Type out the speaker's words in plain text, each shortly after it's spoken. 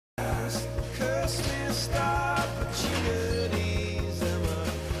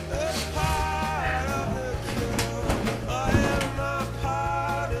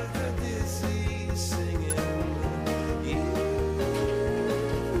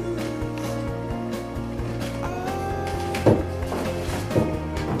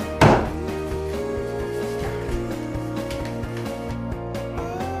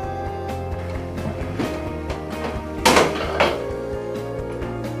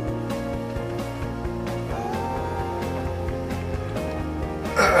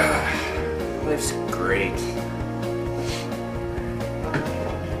Life's great.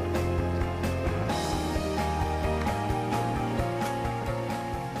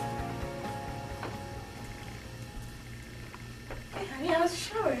 Hey, honey, how was the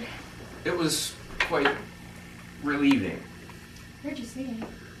shower? It was quite relieving. Where'd you see it?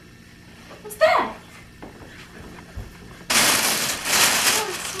 What's that? Oh,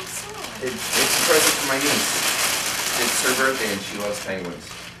 it's so soft. It's a present for my niece. It's her birthday and she loves penguins.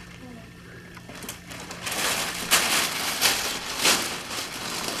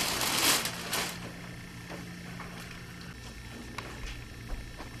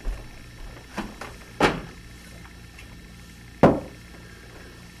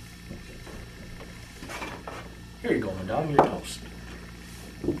 Here you go, madame, your toast.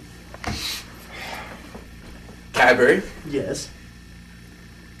 Cadbury? Yes,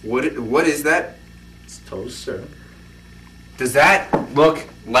 What is that? it's toast, sir. Does that look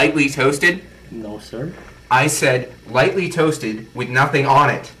lightly toasted? No, sir. I said lightly toasted with nothing on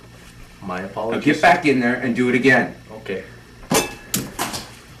it. My Now apologies. get back in there and do it again. Okay.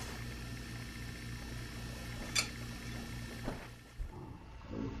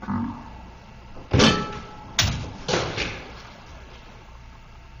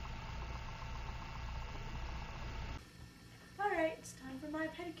 Alright, it's time for my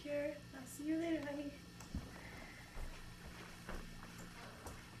pedicure. I'll see you later, honey.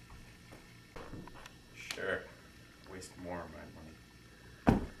 Sure. Waste more of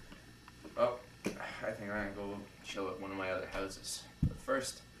my money. Oh, I think I'm gonna go chill at one of my other houses. But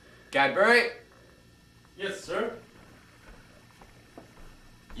first, Cadbury, Yes, sir.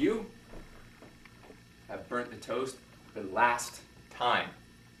 you have burnt the toast the last time.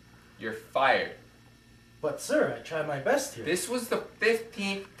 You're fired. But, sir, I tried my best here. This was the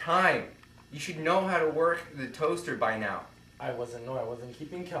 15th time. You should know how to work the toaster by now. I wasn't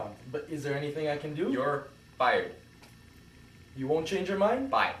keeping count. But is there anything I can do? You're fired. You won't change your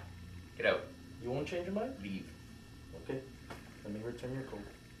mind? Bye. Get out. You won't change your mind? Leave. Okay. Let me return your coat.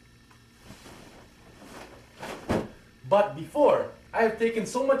 But before, I have taken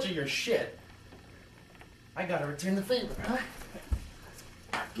so much of your shit. I gotta return the favor, huh?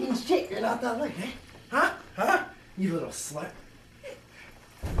 Fucking shit, you're not that late, eh? Huh? Huh? You little slut.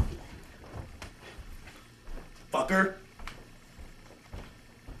 Fucker.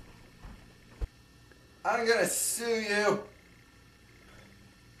 I'm gonna sue you.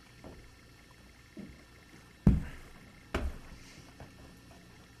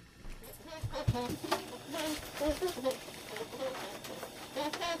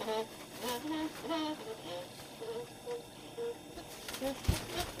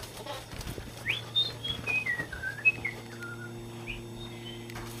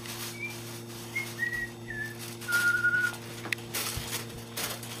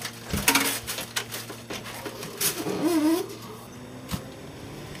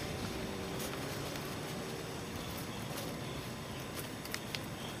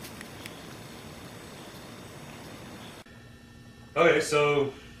 Okay,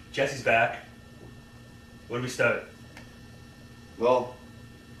 so Jesse's back. What do we start? Well,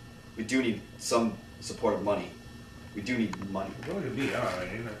 we do need some support of money. We do need money. What would it be?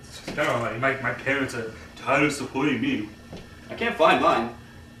 Like, my parents are tired of supporting me. I can't find mine.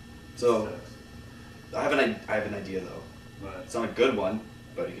 So, I have an idea though. But It's not a good one,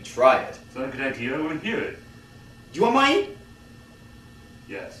 but you could try it. it's not a good idea. I want to hear it. Do you want money?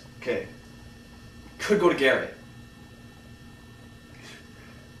 Yes. Okay. Could go to Garrett.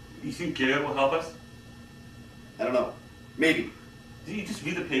 You think Garrett will help us? I don't know. Maybe. Did you just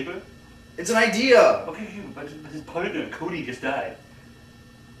read the paper? It's an idea! Okay, but his partner, Cody, just died.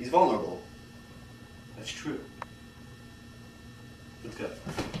 He's vulnerable. That's true. Let's go.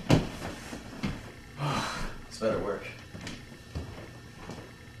 This better work.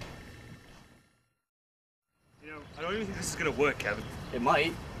 You know, I don't even think this is gonna work, Kevin. It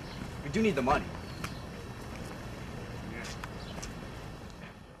might. We do need the money.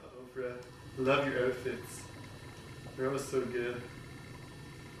 Oh, Brad. Love your outfits. They're always so good.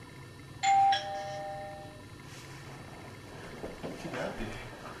 What could that be?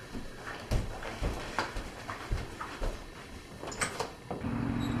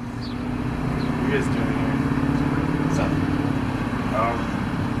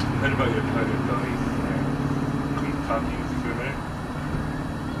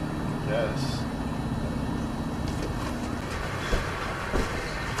 guess.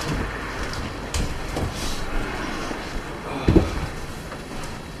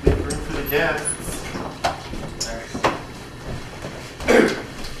 Make room for the guests.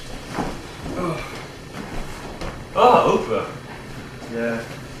 Oh, Oprah. Yeah.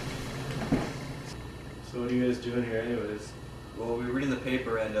 So what are you guys doing here anyways? Well, we were reading the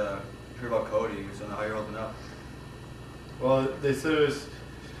paper and heard about Cody, so now you're holding up. Well, they said it was...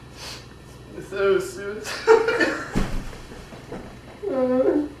 They said it was suicide.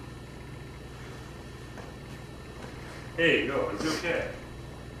 Hey, yo, it's okay.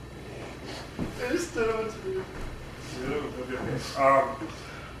 I just don't know what to do. It'll be okay.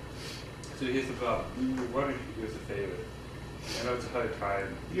 So here's the problem. We wanted to do us a favor. I know it's a hard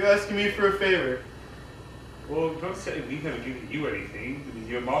time. You're asking me for a favor. Well, don't say we haven't given you anything. I mean,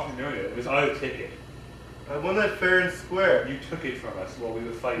 your mom didn't know it. It was our ticket. I won that fair and square. You took it from us while we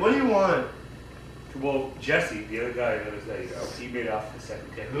were fighting. What do you want? Well, Jesse, the other guy that was there, he made off the second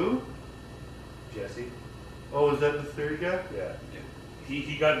ticket. Who? Jesse? Oh, was that the third guy? Yeah.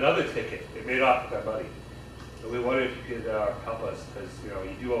 He got another ticket. It made off with our money. So we wondered if you could help us, because,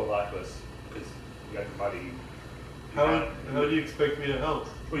 you do owe a lot to us, because you got the money. How do you expect me to help?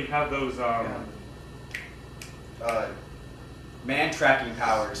 Well, you have those, Man tracking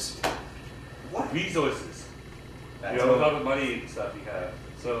powers. What? resources. That's With all the money and stuff you have.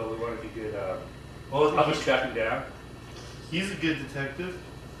 So we wondered if you could Well, help us track him down. he's a good detective.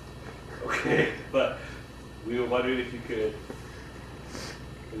 Okay. But we were wondering if you could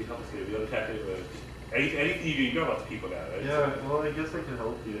maybe help us get a real detective or anything you do. You know about the people now, right? Yeah, well, I guess I can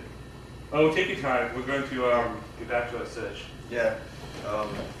help you. Oh, take your time. We're going to get back to our search. Yeah.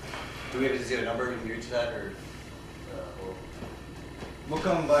 Do we have to get a number we can reach that, or we'll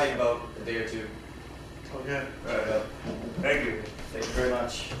come by in about a day or two. Okay. All right. Thank you. Thank you very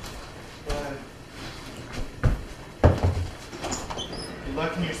much. Bye. Good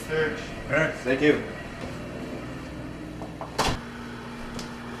luck in your search. Thanks. Thank you.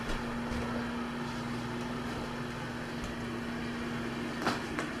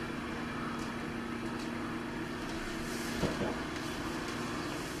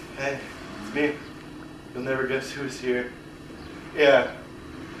 Hey, it's me. You'll never guess who's here. Yeah.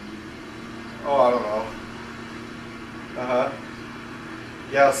 Oh, I don't know. Uh-huh.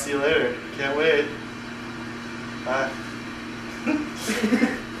 Yeah, I'll see you later. Can't wait. Bye.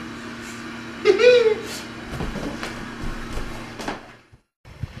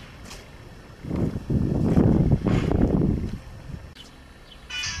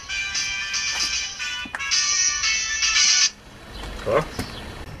 Hello?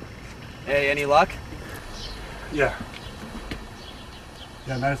 Hey, any luck? Yeah.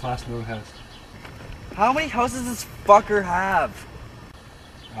 Yeah, nice last known house. How many houses does this fucker have?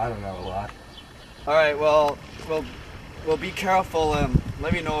 I don't know, a lot. All right, well, be careful and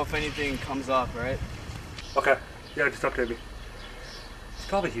let me know if anything comes up, all right? Okay. Yeah, just update me. It's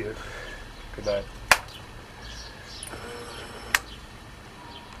probably here. Good night.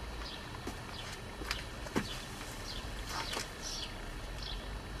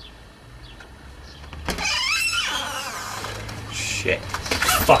 Shit.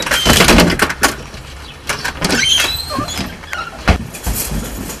 Fuck.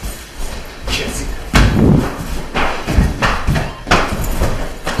 Jesse.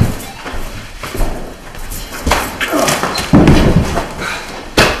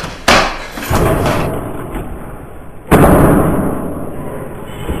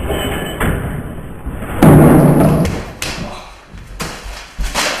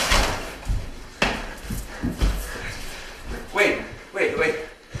 Wait.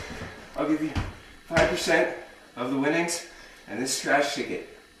 I'll give you 5% of the winnings and this scratch ticket.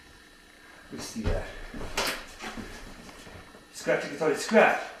 Let's see that. Scratch ticket's already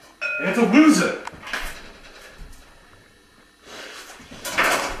scratched. And it's a loser!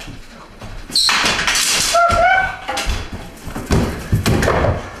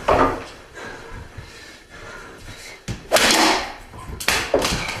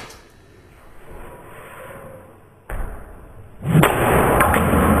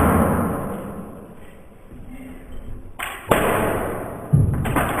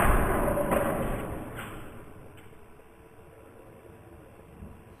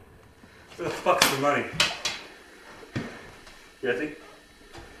 Where the fuck's the money? Jesse?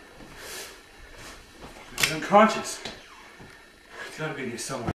 He's unconscious. It's gotta be here somewhere.